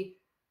volumes. Really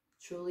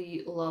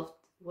truly loved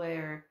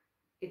where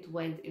it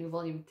went in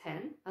volume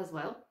 10 as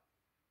well,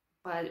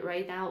 but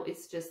right now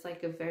it's just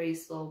like a very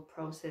slow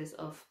process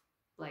of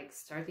like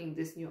starting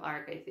this new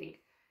arc, I think,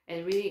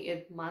 and reading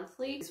it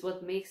monthly is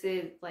what makes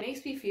it like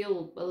makes me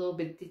feel a little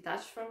bit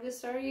detached from the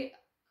story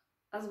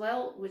as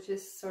well, which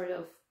is sort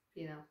of,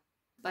 you know,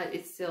 but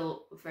it's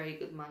still a very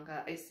good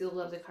manga. I still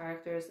love the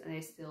characters and I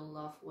still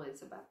love what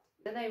it's about.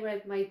 Then I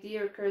read My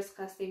Dear Curse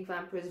Casting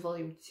Vampires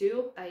volume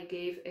 2. I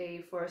gave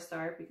a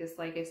 4-star because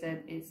like I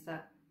said,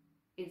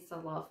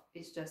 insta love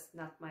is just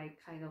not my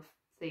kind of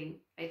thing,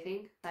 I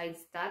think. Besides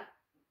that,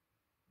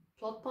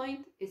 plot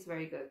point is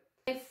very good.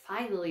 I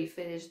finally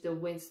finished The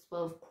Wind's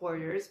 12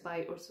 Quarters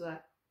by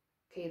Ursula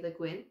K. Le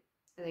Guin,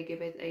 and I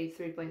give it a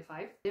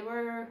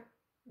 3.5.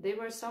 There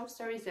were some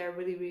stories that I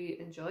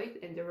really enjoyed,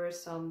 and there were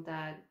some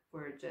that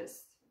were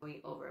just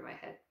going over my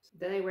head.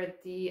 Then I read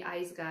The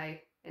Ice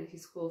Guy and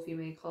His Cool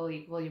Female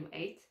Colleague volume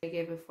 8. I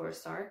gave it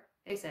 4-star.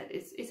 Like I said,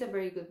 it's a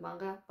very good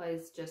manga, but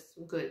it's just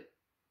good.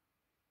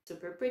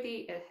 Super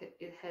pretty.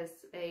 It has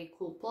a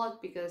cool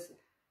plot because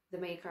the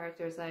main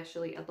characters are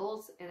actually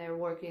adults and are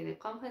working in a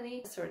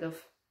company. Sort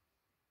of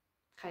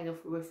kind of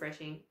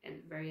refreshing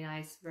and very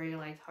nice, very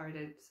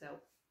light-hearted, so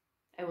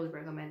I would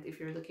recommend if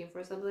you're looking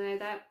for something like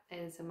that.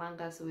 And it's a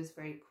manga, so it's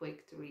very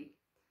quick to read.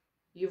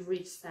 You've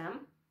Reached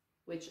Sam,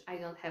 which I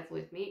don't have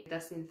with me.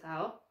 Dustin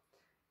Thao.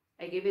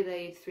 I give it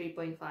a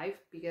 3.5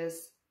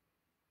 because,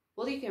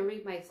 well, you can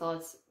read my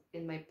thoughts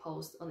in my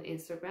post on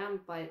Instagram,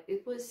 but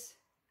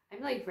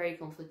I'm like very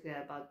conflicted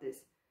about this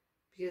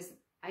because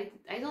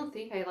I don't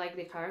think I like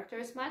the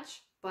characters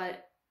much,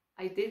 but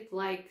I did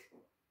like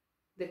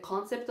the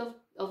concept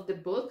of the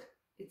book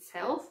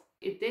itself.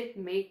 It did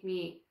make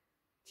me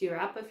tear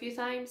up a few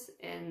times,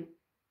 and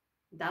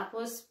that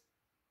was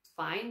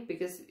fine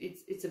because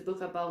it's a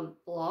book about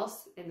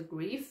loss and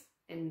grief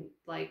and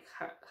like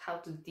how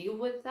to deal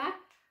with that.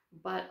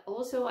 But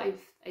also I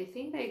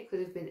think that it could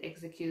have been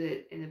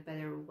executed in a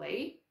better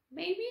way,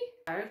 maybe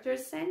character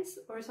sense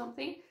or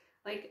something.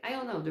 Like, I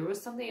don't know, there was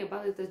something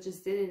about it that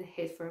just didn't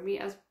hit for me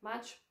as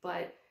much,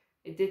 but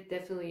it did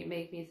definitely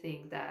make me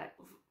think that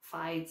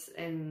fights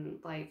and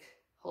like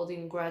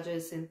holding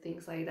grudges and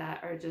things like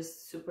that are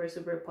just super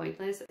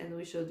pointless, and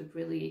we should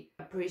really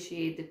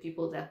appreciate the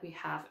people that we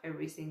have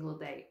every single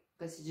day,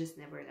 because you just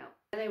never know.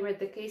 Then I read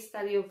The Case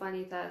Study of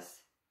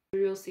Vanitas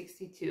serial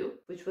 62,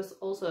 which was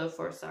also a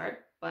 4-star,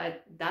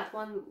 but that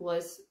one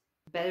was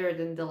better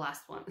than the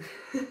last one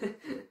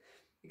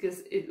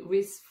because it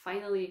was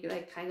finally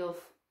like kind of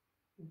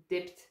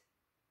dipped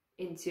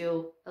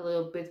into a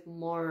little bit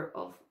more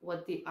of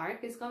what the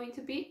arc is going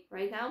to be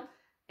right now,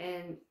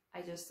 and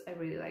I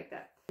really like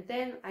that. And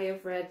then I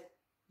have read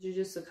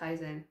Jujutsu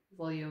Kaisen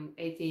volume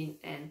 18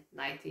 and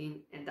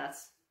 19, and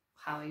that's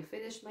how I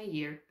finished my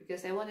year,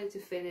 because I wanted to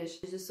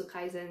finish Jujutsu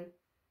Kaisen,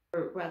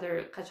 or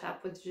rather catch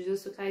up with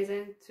Jujutsu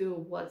Kaisen to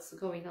what's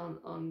going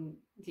on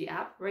the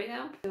app right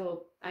now.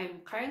 So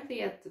I'm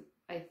currently at,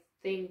 I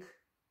think,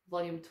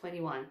 volume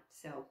 21,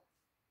 so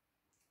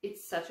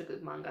it's such a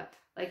good manga.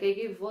 Like, I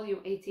gave volume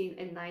 18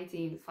 and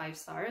 19 5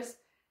 stars,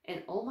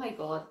 and oh my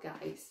god,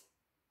 guys,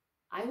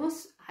 I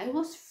was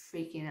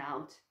freaking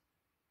out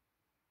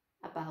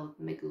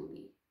about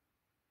Megumi.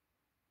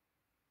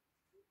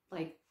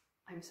 Like,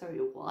 I'm sorry,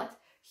 what?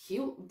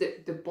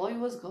 The boy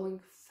was going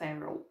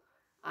feral.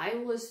 I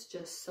was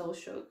just so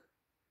shook,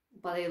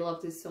 but I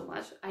loved it so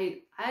much.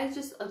 I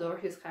just adore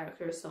his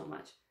character so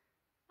much.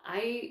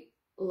 I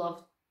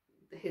loved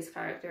his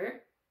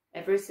character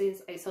ever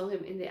since I saw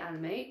him in the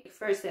anime.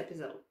 First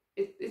episode,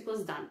 it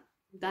was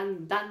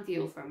done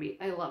deal for me.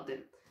 I loved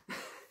him.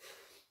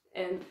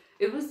 And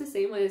it was the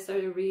same when I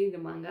started reading the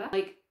manga,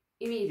 like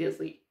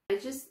immediately. I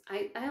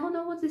don't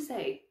know what to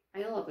say.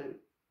 I love him.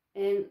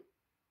 And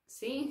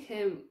seeing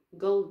him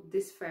go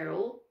this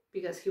feral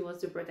because he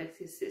wants to protect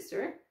his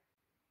sister,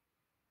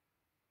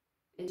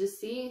 and just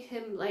seeing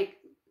him, like,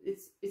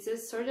 it's a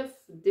sort of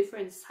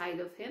different side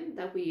of him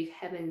that we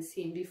haven't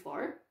seen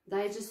before,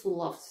 that I just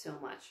loved so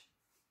much.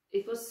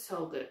 It was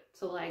so good.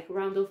 So like,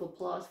 round of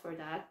applause for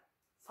that.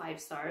 5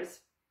 stars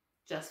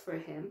just for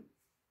him.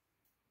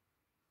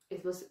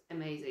 It was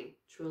amazing,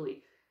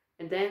 truly.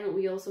 And then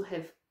we also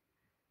have,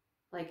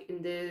 like,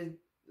 in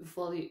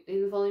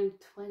volume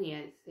 20,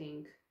 I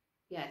think.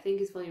 Yeah, I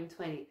think it's volume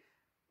 20.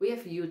 We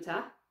have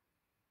Yuta,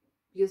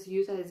 because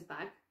Yuta is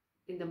back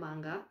in the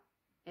manga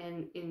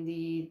and in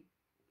the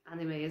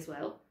anime as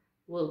well.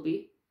 Will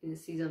be in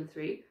season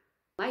 3.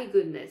 My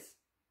goodness.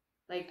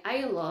 Like,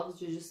 I love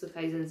Jujutsu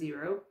Kaisen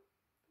 0.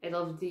 I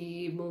love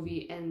the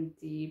movie and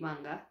the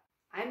manga.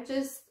 I'm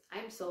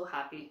so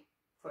happy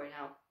for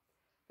now.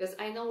 Because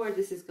I know where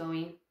this is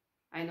going.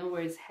 I know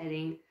where it's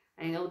heading.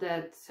 I know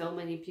that so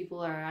many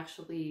people are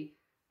actually,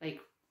 like,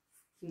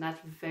 not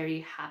very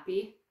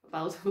happy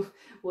about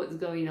what's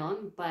going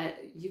on. But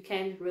you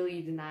can't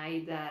really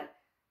deny that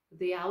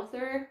the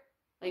author,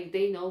 like,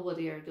 they know what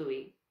they are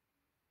doing.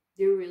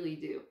 They really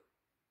do.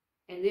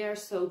 And they are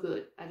so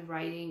good at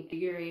writing,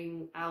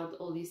 figuring out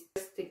all these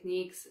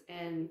techniques,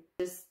 and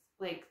just,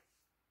 like,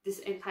 this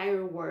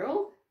entire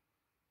world.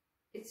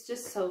 It's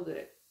just so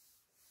good.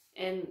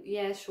 And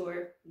yeah,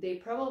 sure, they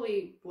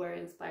probably were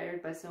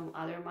inspired by some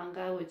other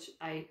manga, which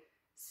I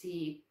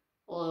see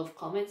a lot of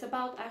comments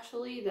about,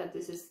 actually, that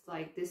this is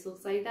like, this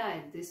looks like that,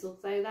 and this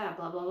looks like that,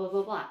 blah, blah, blah,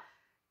 blah, blah.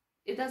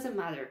 It doesn't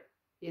matter,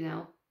 you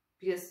know,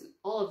 because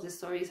all of the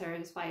stories are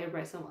inspired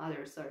by some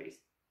other stories.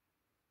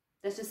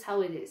 That's just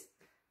how it is.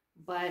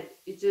 But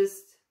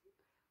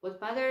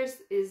what matters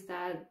is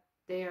that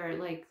they are,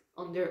 like,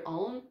 on their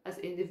own as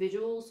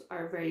individuals,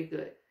 are very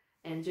good.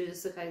 And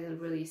Jujutsu Kaisen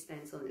really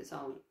stands on its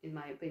own, in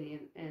my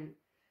opinion, and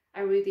I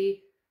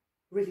really,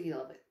 really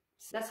love it.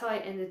 So that's how I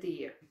ended the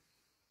year,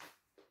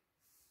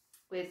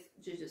 with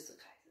Jujutsu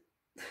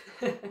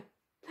Kaisen.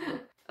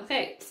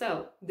 Okay,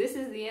 so this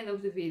is the end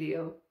of the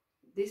video.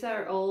 These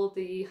are all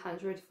the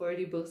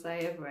 140 books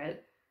I have read.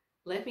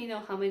 Let me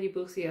know how many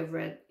books you have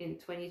read in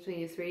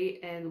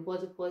 2023, and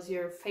what was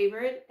your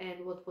favorite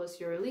and what was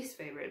your least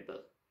favorite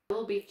book. I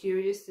will be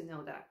curious to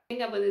know that. I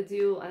think I'm gonna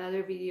do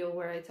another video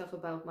where I talk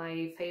about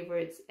my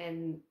favorites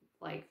and,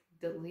 like,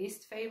 the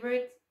least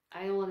favorite.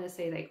 I don't want to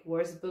say, like,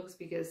 worst books,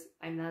 because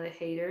I'm not a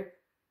hater.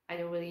 I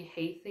don't really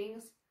hate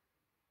things.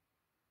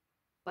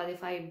 But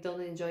if I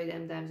don't enjoy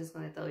them, then I'm just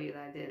gonna tell you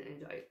that I didn't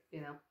enjoy it,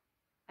 you know.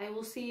 I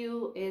will see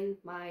you in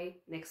my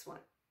next one.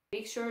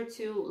 Make sure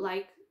to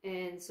like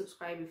and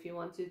subscribe if you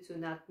want to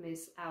not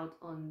miss out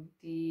on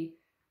the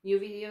new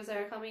videos that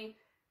are coming.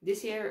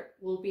 This year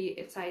will be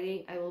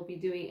exciting. I will be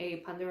doing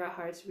a Pandora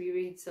Hearts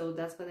reread, so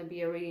that's going to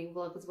be a reading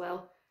vlog as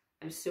well.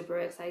 I'm super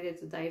excited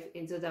to dive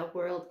into that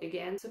world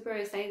again. Super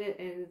excited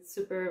and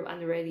super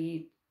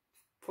unready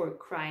for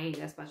crying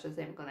as much as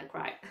I'm gonna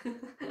cry.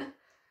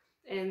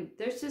 And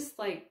there's just,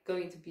 like,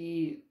 going to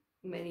be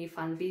many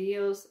fun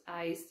videos.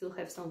 I still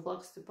have some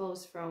vlogs to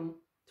post from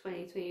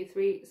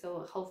 2023,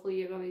 so hopefully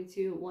you're going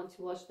to want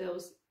to watch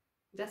those.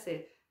 That's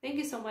it. Thank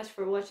you so much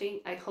for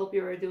watching. I hope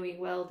you are doing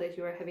well, that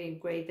you are having a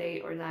great day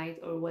or night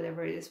or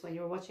whatever it is when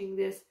you're watching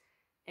this.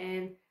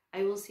 And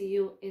I will see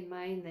you in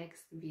my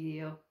next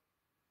video.